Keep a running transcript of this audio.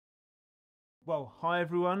Well, hi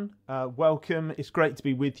everyone. Welcome. It's great to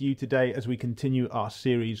be with you today as we continue our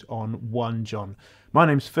series on 1 John. My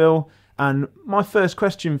name's Phil, and my first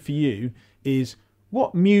question for you is,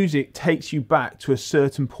 what music takes you back to a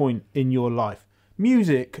certain point in your life?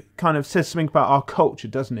 Music kind of says something about our culture,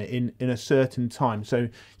 doesn't it, in a certain time. So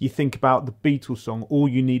you think about the Beatles song, All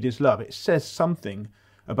You Need Is Love. It says something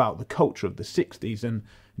about the culture of the 60s, and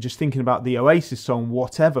just thinking about the Oasis song,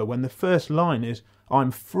 Whatever, when the first line is,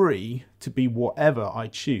 I'm free to be whatever I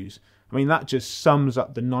choose. I mean, that just sums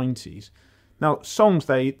up the 90s. Now, songs,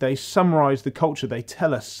 they summarise the culture. They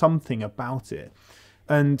tell us something about it.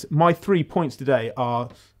 And my 3 points today are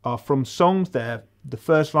from songs. They're the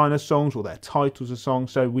first line of songs, or they're titles of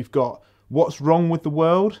songs. So we've got What's Wrong with the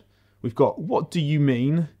World? We've got What Do You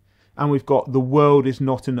Mean? And we've got The World Is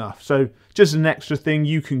Not Enough. So just an extra thing,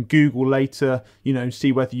 you can Google later,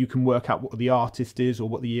 see whether you can work out what the artist is or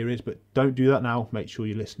what the year is, but don't do that now. Make sure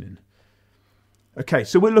you're listening. Okay,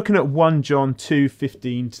 so we're looking at 1 John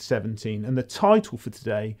 2:15 to 17, and the title for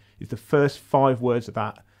today is the first 5 words of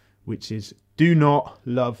that, which is Do Not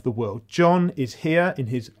Love the World. John is here in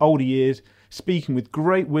his older years, speaking with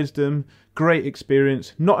great wisdom, great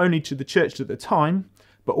experience, not only to the church at the time,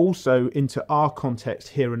 but also into our context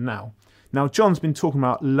here and now. Now, John's been talking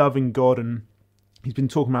about loving God, and he's been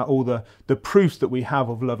talking about all the proofs that we have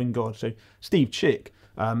of loving God. So Steve Chick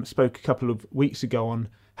spoke a couple of weeks ago on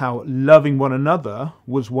how loving one another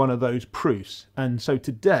was one of those proofs. And so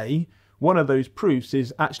today, one of those proofs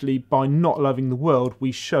is actually by not loving the world,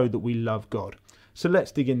 we show that we love God. So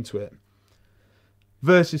let's dig into it.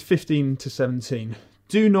 Verses 15 to 17.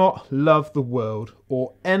 Do not love the world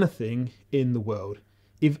or anything in the world.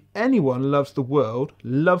 If anyone loves the world,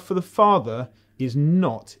 love for the Father is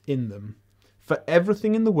not in them. For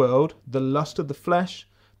everything in the world, the lust of the flesh,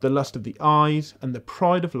 the lust of the eyes, and the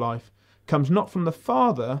pride of life, comes not from the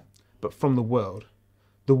Father, but from the world.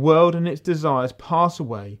 The world and its desires pass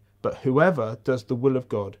away, but whoever does the will of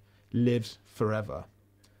God lives forever.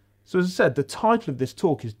 So as I said, the title of this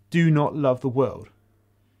talk is Do Not Love the World.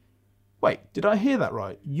 Wait, did I hear that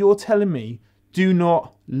right? You're telling me do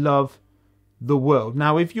not love the world.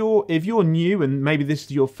 Now, if you're new and maybe this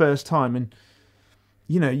is your first time, and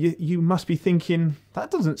you must be thinking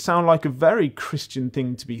that doesn't sound like a very Christian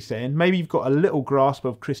thing to be saying. Maybe you've got a little grasp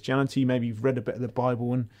of Christianity, maybe you've read a bit of the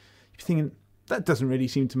Bible, and you're thinking that doesn't really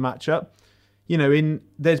seem to match up.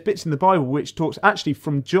 There's bits in the Bible which talks actually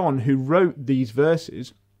from John, who wrote these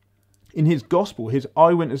verses in his gospel, his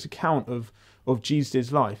eyewitness account of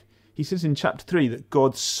Jesus' life. He says in chapter 3 that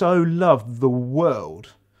God so loved the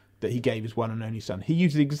world that he gave his one and only son. He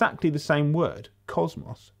uses exactly the same word,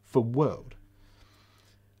 cosmos, for world.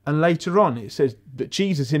 And later on it says that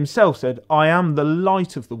Jesus himself said, I am the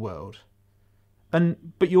light of the world.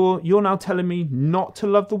 But you're now telling me not to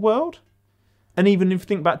love the world? And even if you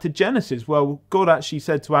think back to Genesis, well, God actually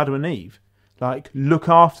said to Adam and Eve, look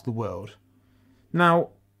after the world. Now,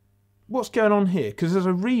 what's going on here? Because as I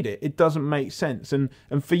read it, it doesn't make sense. And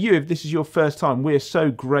for you, if this is your first time, we're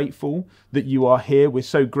so grateful that you are here. We're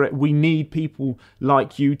so great. We need people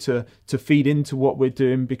like you to feed into what we're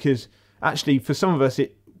doing, because actually for some of us,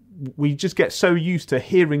 we just get so used to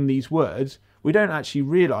hearing these words, we don't actually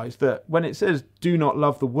realise that when it says do not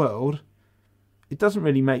love the world, it doesn't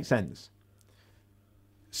really make sense.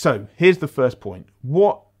 So here's the first point.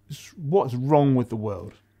 What's wrong with the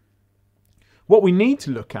world? What we need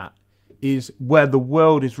to look at is where the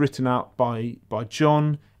world is written out by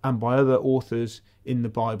John and by other authors in the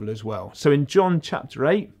Bible as well. So in John chapter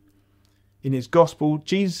 8, in his gospel,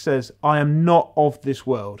 Jesus says, I am not of this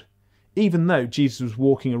world, even though Jesus was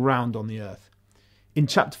walking around on the earth. In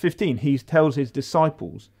chapter 15, he tells his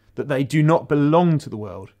disciples that they do not belong to the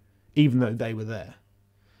world, even though they were there.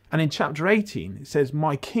 And in chapter 18, it says,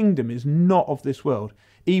 my kingdom is not of this world,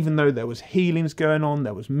 even though there was healings going on,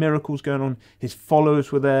 there was miracles going on, his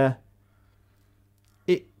followers were there.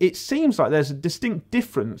 It seems like there's a distinct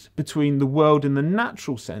difference between the world in the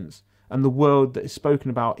natural sense and the world that is spoken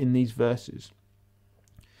about in these verses.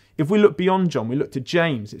 If we look beyond John, we look to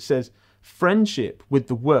James, it says, friendship with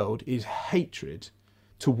the world is hatred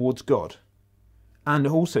towards God, and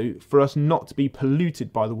also for us not to be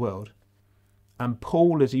polluted by the world. And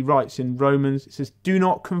Paul, as he writes in Romans, it says, do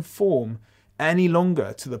not conform any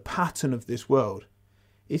longer to the pattern of this world.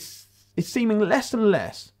 It's seeming less and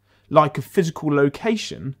less like a physical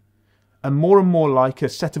location, and more like a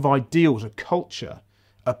set of ideals, a culture,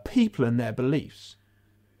 a people and their beliefs.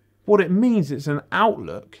 What it means is an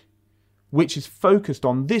outlook which is focused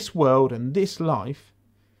on this world and this life,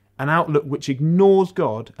 an outlook which ignores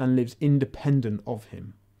God and lives independent of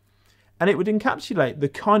him. And it would encapsulate the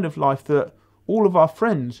kind of life that all of our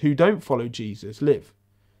friends who don't follow Jesus live,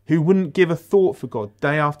 who wouldn't give a thought for God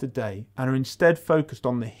day after day and are instead focused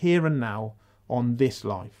on the here and now, on this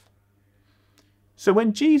life. So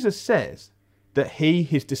when Jesus says that he,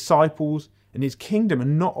 his disciples, and his kingdom are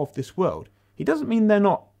not of this world, he doesn't mean they're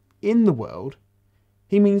not in the world.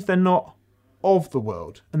 He means they're not of the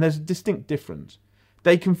world. And there's a distinct difference.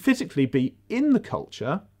 They can physically be in the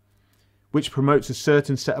culture, which promotes a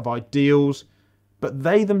certain set of ideals, but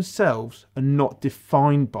they themselves are not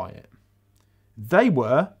defined by it. They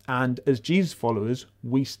were, and as Jesus followers,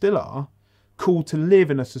 we still are, called to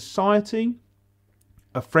live in a society,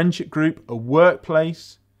 a friendship group, a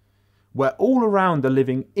workplace, where all around are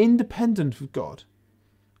living independent of God,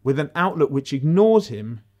 with an outlook which ignores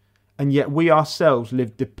him, and yet we ourselves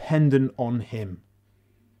live dependent on him.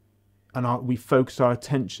 And we focus our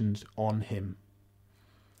attentions on him.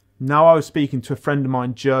 Now, I was speaking to a friend of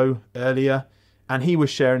mine, Joe, earlier, and he was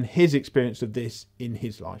sharing his experience of this in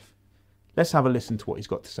his life. Let's have a listen to what he's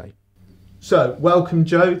got to say. So, welcome,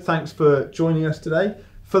 Joe. Thanks for joining us today.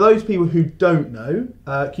 For those people who don't know,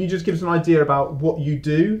 can you just give us an idea about what you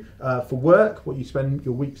do for work, what you spend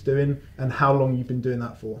your weeks doing, and how long you've been doing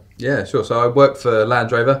that for? Yeah, sure. So I work for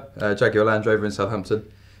Land Rover, Jaguar Land Rover in Southampton,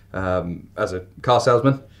 as a car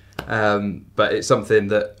salesman. But it's something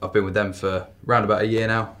that I've been with them for around about a year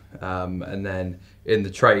now, and then in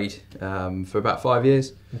the trade for about 5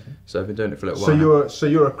 years. Mm-hmm. So I've been doing it for a little while. So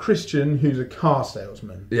you're a Christian who's a car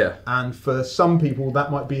salesman. Yeah. And for some people that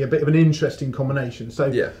might be a bit of an interesting combination. So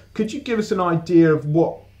yeah. Could you give us an idea of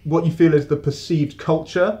what you feel is the perceived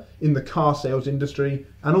culture in the car sales industry,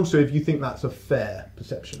 and also if you think that's a fair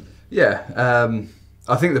perception? Yeah.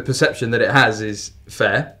 I think the perception that it has is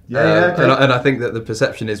fair. Okay. And I think that the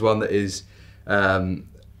perception is one that is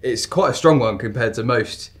it's quite a strong one compared to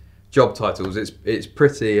most job titles. It's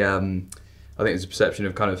pretty. I think it's a perception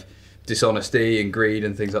of kind of dishonesty and greed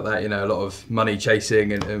and things like that. You know, a lot of money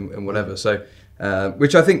chasing and whatever. So,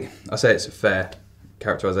 which I think I say it's a fair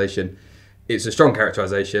characterisation. It's a strong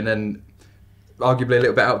characterisation and arguably a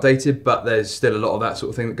little bit outdated, but there's still a lot of that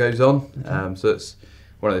sort of thing that goes on. Okay. So it's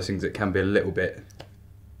one of those things that can be a little bit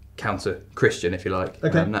counter-Christian, if you like,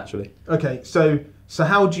 naturally. Okay, so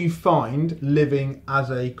how do you find living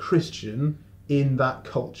as a Christian in that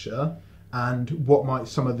culture, and what might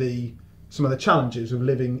some of the challenges of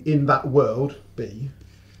living in that world be?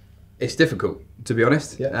 It's difficult, to be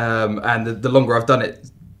honest. Yeah. And the longer I've done it,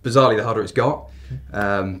 bizarrely, the harder it's got.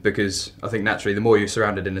 Because I think naturally, the more you're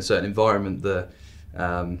surrounded in a certain environment, the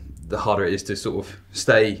harder it is to sort of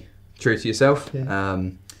stay true to yourself.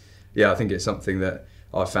 Yeah. I think it's something that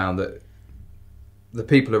I found that the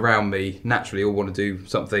people around me naturally all want to do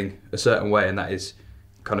something a certain way, and that is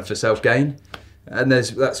kind of for self-gain. And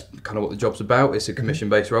that's kind of what the job's about. It's a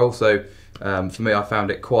commission-based role. So for me, I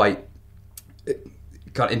found it quite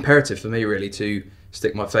kind of imperative for me really to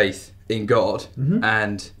stick my faith in God,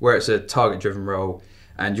 and where it's a target-driven role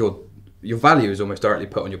and your value is almost directly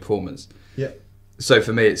put on your performance. Yeah. So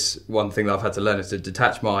for me, it's one thing that I've had to learn is to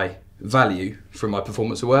detach my value from my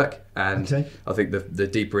performance of work, and I think the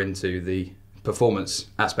deeper into the performance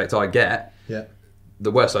aspect I get,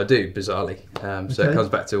 the worse I do, bizarrely. So it comes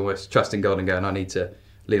back to almost trusting God and going, I need to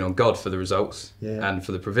lean on God for the results and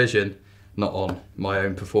for the provision, not on my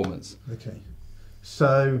own performance. Okay.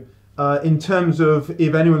 So in terms of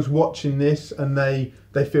if anyone's watching this and they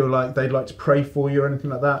feel like they'd like to pray for you or anything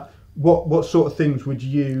like that, what sort of things would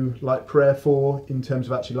you like prayer for in terms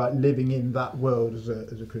of actually like living in that world as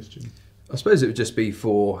a Christian? I suppose it would just be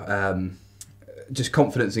for just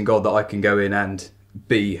confidence in God that I can go in and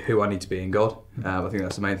be who I need to be in God. I think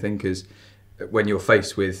that's the main thing, because when you're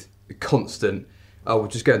faced with constant, we'll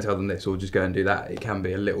just go and tell them this or just go and do that, it can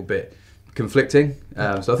be a little bit conflicting.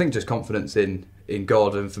 So I think just confidence in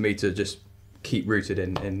God, and for me to just keep rooted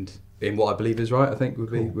in what I believe is right, I think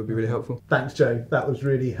would be really helpful. Thanks, Joe. That was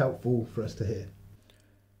really helpful for us to hear.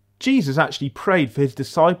 Jesus actually prayed for his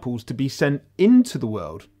disciples to be sent into the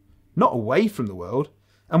world, not away from the world.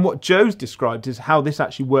 And what Joe's described is how this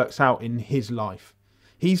actually works out in his life.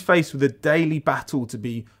 He's faced with a daily battle to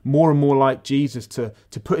be more and more like Jesus, to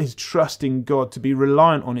put his trust in God, to be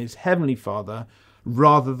reliant on his heavenly Father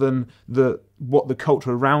rather than what the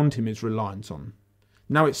culture around him is reliant on.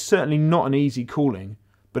 Now, it's certainly not an easy calling,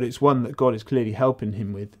 but it's one that God is clearly helping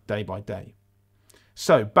him with day by day.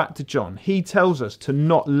 So, back to John. He tells us to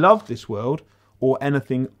not love this world or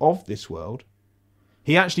anything of this world.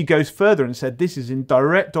 He actually goes further and said this is in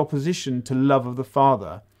direct opposition to love of the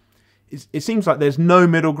Father. It seems like there's no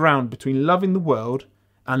middle ground between loving the world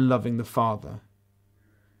and loving the Father.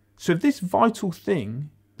 So if this vital thing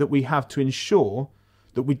that we have to ensure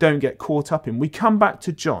that we don't get caught up in. We come back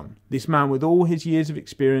to John, this man with all his years of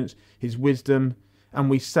experience, his wisdom, and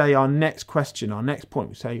we say our next question, our next point,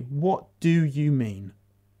 we say, what do you mean?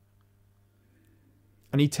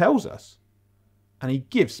 And he tells us, and he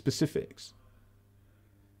gives specifics.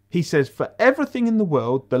 He says, for everything in the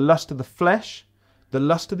world, the lust of the flesh, the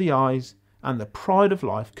lust of the eyes, and the pride of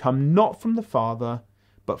life come not from the Father,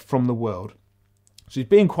 but from the world. So he's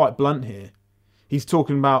being quite blunt here. He's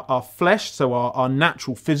talking about our flesh, so our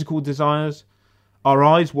natural physical desires, our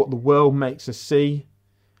eyes, what the world makes us see,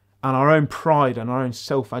 and our own pride and our own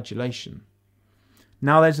self-adulation.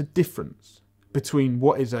 Now there's a difference between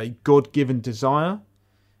what is a God-given desire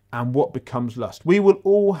and what becomes lust. We will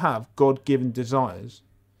all have God-given desires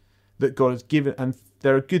that God has given, and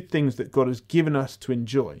there are good things that God has given us to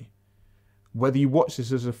enjoy, whether you watch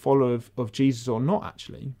this as a follower of Jesus or not,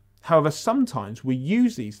 actually. However, sometimes we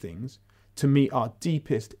use these things to meet our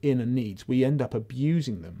deepest inner needs. We end up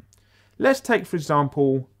abusing them. Let's take, for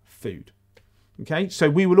example, food. Okay, so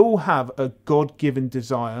we will all have a God-given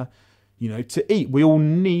desire, to eat. We all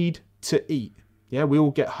need to eat. Yeah, we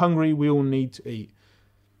all get hungry. We all need to eat.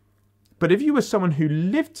 But if you were someone who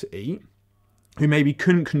lived to eat, who maybe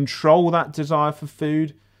couldn't control that desire for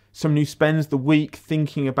food, someone who spends the week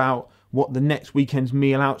thinking about what the next weekend's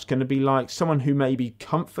meal out's going to be like, someone who maybe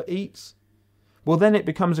comfort eats, well, then it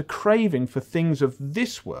becomes a craving for things of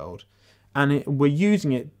this world, and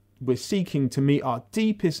we're seeking to meet our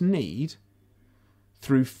deepest need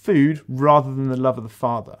through food rather than the love of the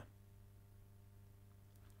Father.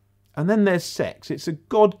 And then there's sex. It's a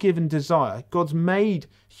God-given desire. God's made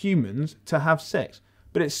humans to have sex,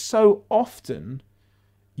 but it's so often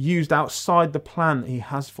used outside the plan that he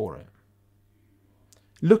has for it.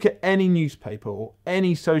 Look at any newspaper or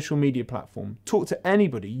any social media platform. Talk to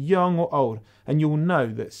anybody, young or old, and you'll know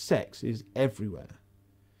that sex is everywhere.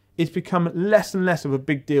 It's become less and less of a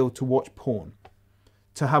big deal to watch porn,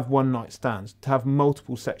 to have one-night stands, to have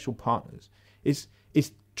multiple sexual partners. It's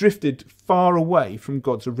drifted far away from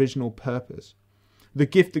God's original purpose. The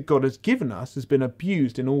gift that God has given us has been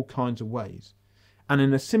abused in all kinds of ways. And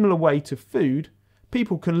in a similar way to food,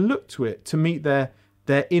 people can look to it to meet their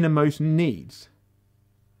innermost needs.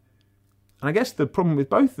 And I guess the problem with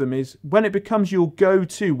both of them is when it becomes your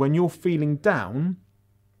go-to when you're feeling down,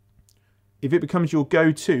 if it becomes your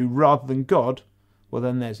go-to rather than God, well,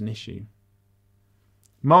 then there's an issue.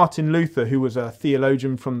 Martin Luther, who was a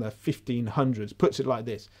theologian from the 1500s, puts it like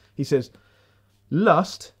this. He says,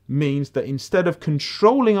 lust means that instead of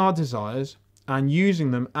controlling our desires and using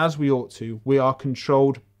them as we ought to, we are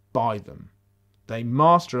controlled by them. They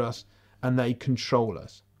master us and they control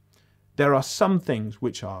us. There are some things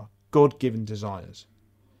which are God-given desires.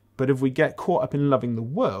 But if we get caught up in loving the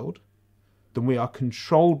world, then we are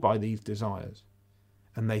controlled by these desires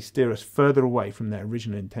and they steer us further away from their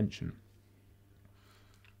original intention.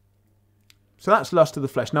 So that's lust of the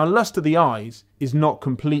flesh. Now, lust of the eyes is not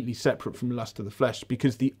completely separate from lust of the flesh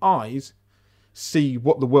because the eyes see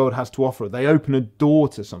what the world has to offer. They open a door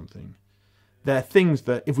to something. They're things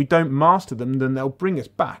that if we don't master them, then they'll bring us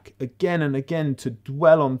back again and again to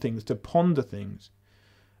dwell on things, to ponder things.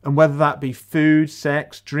 And whether that be food,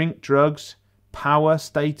 sex, drink, drugs, power,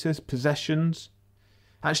 status, possessions,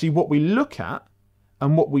 actually what we look at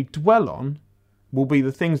and what we dwell on will be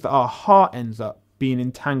the things that our heart ends up being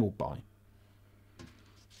entangled by.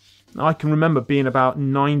 I can remember being about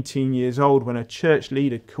 19 years old when a church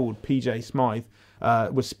leader called PJ Smythe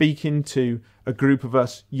was speaking to a group of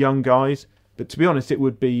us young guys, but to be honest, it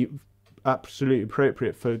would be absolutely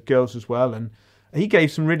appropriate for girls as well. And he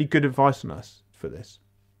gave some really good advice on us for this.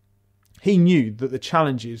 He knew that the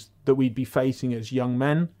challenges that we'd be facing as young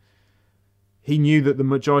men, he knew that the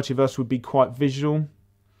majority of us would be quite visual,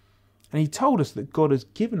 and he told us that God has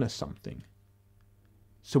given us something.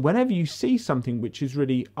 So whenever you see something which is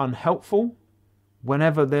really unhelpful,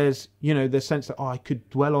 whenever there's sense that, I could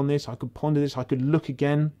dwell on this, I could ponder this, I could look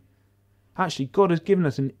again, actually God has given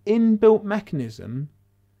us an inbuilt mechanism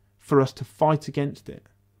for us to fight against it.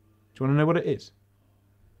 Do you want to know what it is?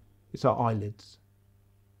 It's our eyelids.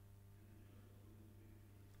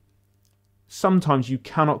 Sometimes you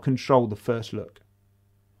cannot control the first look,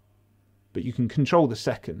 but you can control the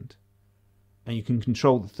second, and you can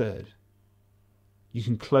control the third. You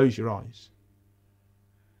can close your eyes.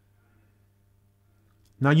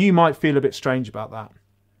 Now, you might feel a bit strange about that.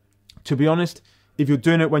 To be honest, if you're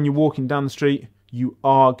doing it when you're walking down the street, you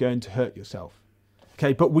are going to hurt yourself.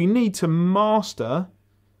 Okay, but we need to master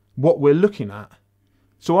what we're looking at.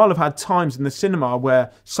 So I'll have had times in the cinema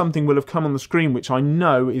where something will have come on the screen which I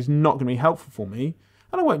know is not going to be helpful for me,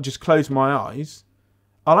 and I won't just close my eyes.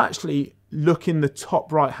 I'll actually look in the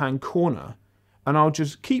top right-hand corner and I'll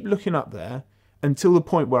just keep looking up there until the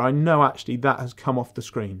point where I know actually that has come off the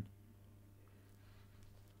screen.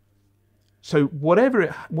 So whatever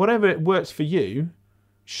it works for you,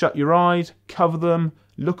 shut your eyes, cover them,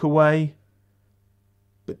 look away,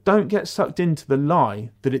 but don't get sucked into the lie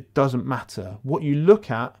that it doesn't matter. What you look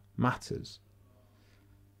at matters.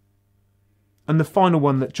 And the final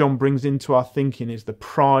one that John brings into our thinking is the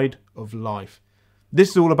pride of life.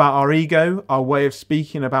 This is all about our ego, our way of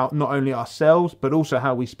speaking about not only ourselves, but also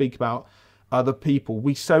how we speak about other people.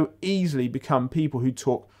 We so easily become people who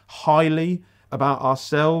talk highly about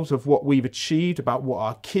ourselves, of what we've achieved, about what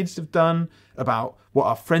our kids have done, about what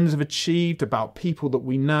our friends have achieved, about people that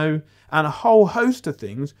we know, and a whole host of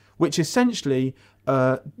things which essentially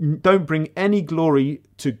don't bring any glory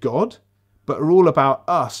to God, but are all about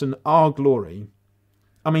us and our glory.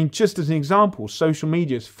 I mean, just as an example, social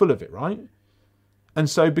media is full of it, right? And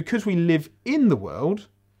so because we live in the world,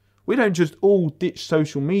 we don't just all ditch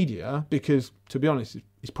social media because, to be honest,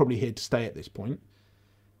 it's probably here to stay at this point.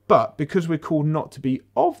 But because we're called not to be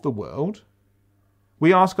of the world,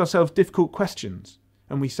 we ask ourselves difficult questions.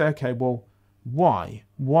 And we say, okay, well, why?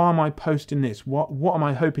 Why am I posting this? What am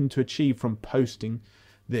I hoping to achieve from posting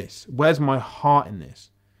this? Where's my heart in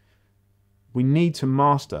this? We need to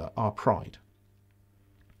master our pride.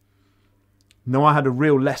 Now, I had a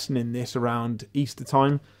real lesson in this around Easter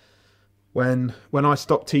time. When I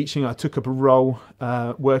stopped teaching, I took up a role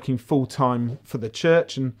working full-time for the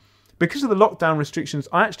church. And because of the lockdown restrictions,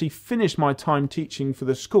 I actually finished my time teaching for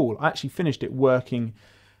the school. I actually finished it working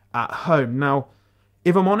at home. Now,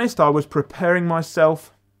 if I'm honest, I was preparing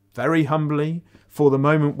myself very humbly for the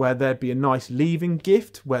moment where there'd be a nice leaving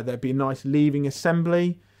gift, where there'd be a nice leaving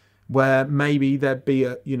assembly, where maybe there'd be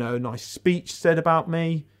a nice speech said about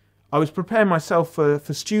me. I was preparing myself for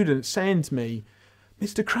students saying to me,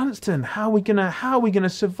 Mr. Cranston, how are we gonna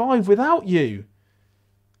survive without you?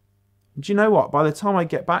 Do you know what? By the time I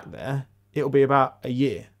get back there, it'll be about a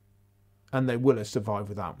year, and they will have survived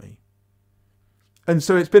without me. And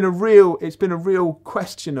so it's been a real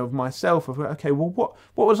question of myself of, okay, well,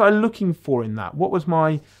 what was I looking for in that? What was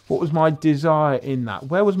my desire in that?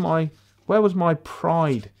 Where was my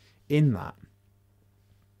pride in that?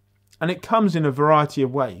 And it comes in a variety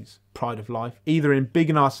of ways, pride of life, either in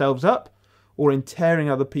bigging ourselves up or in tearing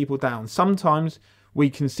other people down. Sometimes we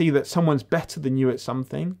can see that someone's better than you at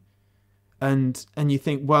something, and you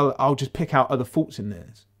think, well, I'll just pick out other faults in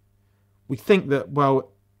theirs. We think that,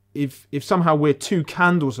 well, if somehow we're two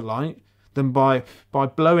candles alight, then by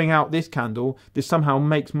blowing out this candle, this somehow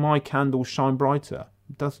makes my candle shine brighter.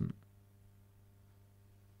 It doesn't.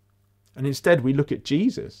 And instead we look at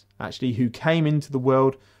Jesus, actually, who came into the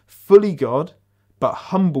world fully God, but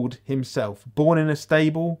humbled himself, born in a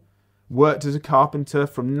stable, worked as a carpenter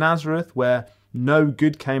from Nazareth, where no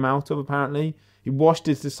good came out of, apparently. He washed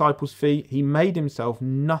his disciples' feet. He made himself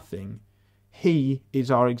nothing. He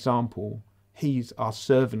is our example. He's our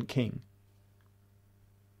servant king.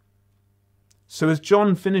 So as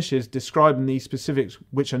John finishes describing these specifics,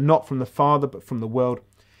 which are not from the Father, but from the world,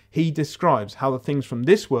 he describes how the things from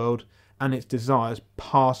this world and its desires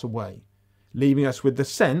pass away, leaving us with the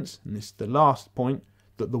sense, and this is the last point,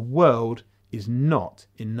 that the world is not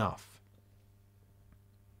enough.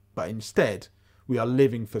 But instead, we are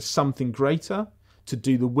living for something greater, to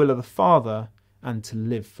do the will of the Father, and to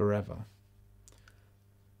live forever.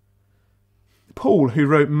 Paul, who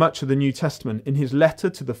wrote much of the New Testament, in his letter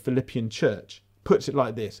to the Philippian church, puts it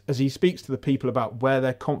like this, as he speaks to the people about where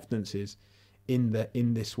their confidence is in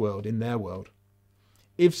this world, in their world.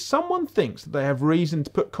 If someone thinks that they have reason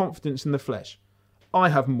to put confidence in the flesh, I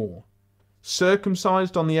have more.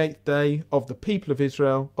 Circumcised on the 8th day, of the people of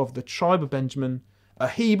Israel, of the tribe of Benjamin, a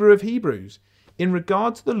Hebrew of Hebrews, in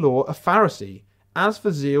regard to the law, a Pharisee, as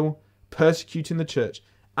for zeal, persecuting the church,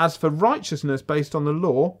 as for righteousness based on the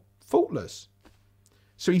law, faultless.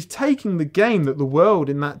 So he's taking the game that the world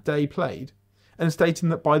in that day played and stating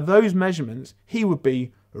that by those measurements, he would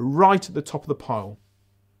be right at the top of the pile.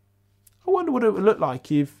 I wonder what it would look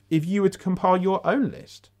like if you were to compile your own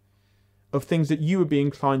list of things that you would be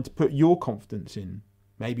inclined to put your confidence in.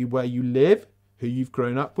 Maybe where you live, who you've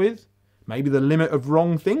grown up with, maybe the limit of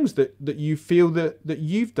wrong things that you feel that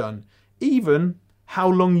you've done, even how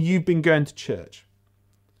long you've been going to church.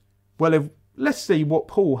 Well, let's see what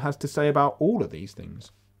Paul has to say about all of these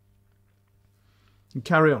things. And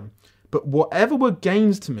carry on. But whatever were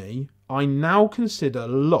gains to me, I now consider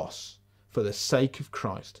loss for the sake of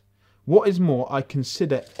Christ. What is more, I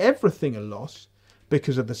consider everything a loss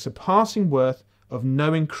because of the surpassing worth of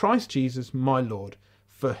knowing Christ Jesus my Lord,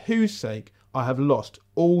 for whose sake I have lost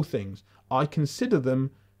all things. I consider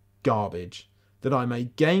them garbage, that I may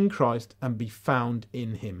gain Christ and be found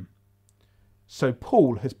in him. So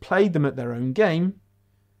Paul has played them at their own game,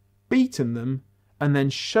 beaten them, and then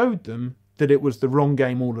showed them that it was the wrong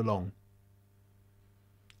game all along.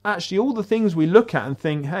 Actually, all the things we look at and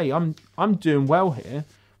think, hey, I'm doing well here,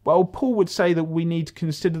 well, Paul would say that we need to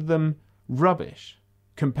consider them rubbish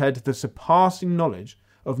compared to the surpassing knowledge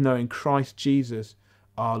of knowing Christ Jesus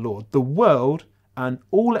our Lord. The world and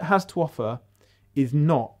all it has to offer is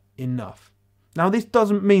not enough. Now, this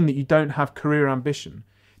doesn't mean that you don't have career ambition.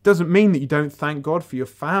 It doesn't mean that you don't thank God for your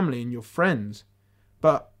family and your friends.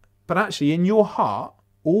 But actually, in your heart,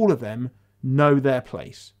 all of them know their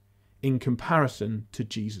place in comparison to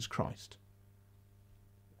Jesus Christ.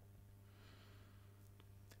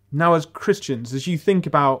 Now, as Christians, as you think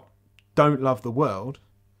about don't love the world,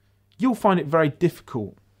 you'll find it very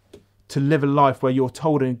difficult to live a life where you're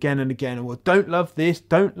told again and again, well, don't love this,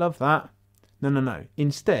 don't love that. No.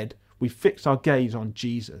 Instead, we fix our gaze on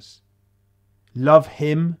Jesus. Love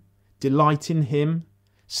him, delight in him,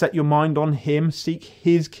 set your mind on him, seek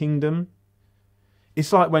his kingdom.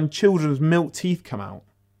 It's like when children's milk teeth come out.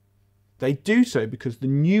 They do so because the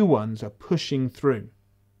new ones are pushing through.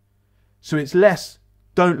 So it's less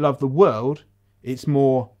don't love the world, it's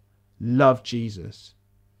more love Jesus.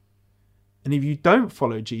 And if you don't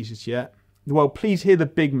follow Jesus yet, well, please hear the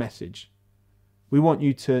big message. We want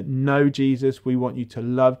you to know Jesus. We want you to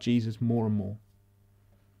love Jesus more and more.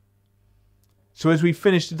 So as we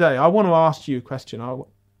finish today, I want to ask you a question.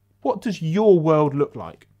 What does your world look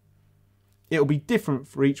like? It'll be different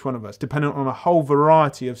for each one of us, depending on a whole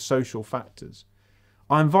variety of social factors.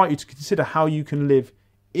 I invite you to consider how you can live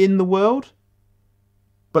in the world,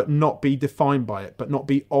 but not be defined by it, but not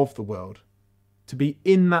be of the world. To be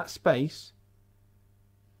in that space,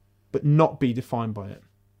 but not be defined by it.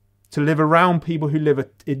 To live around people who live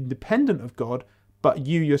independent of God, but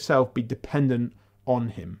you yourself be dependent on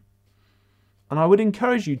him. And I would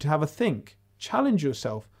encourage you to have a think, challenge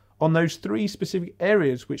yourself on those three specific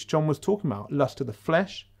areas which John was talking about. Lust of the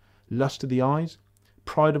flesh, lust of the eyes,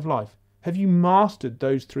 pride of life. Have you mastered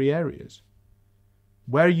those three areas?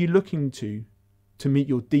 Where are you looking to meet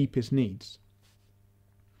your deepest needs?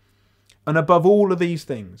 And above all of these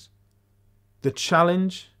things, the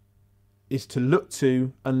challenge is to look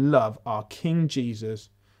to and love our King Jesus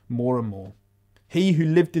more and more. He who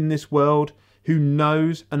lived in this world, who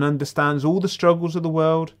knows and understands all the struggles of the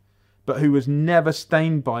world, but who was never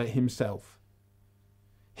stained by it himself.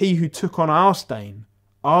 He who took on our stain,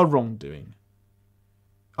 our wrongdoing,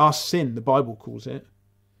 our sin, the Bible calls it,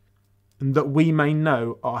 and that we may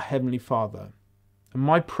know our Heavenly Father. And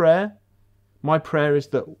my prayer is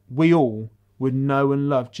that we all would know and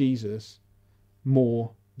love Jesus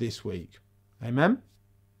more this week. Amen?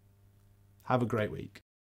 Have a great week.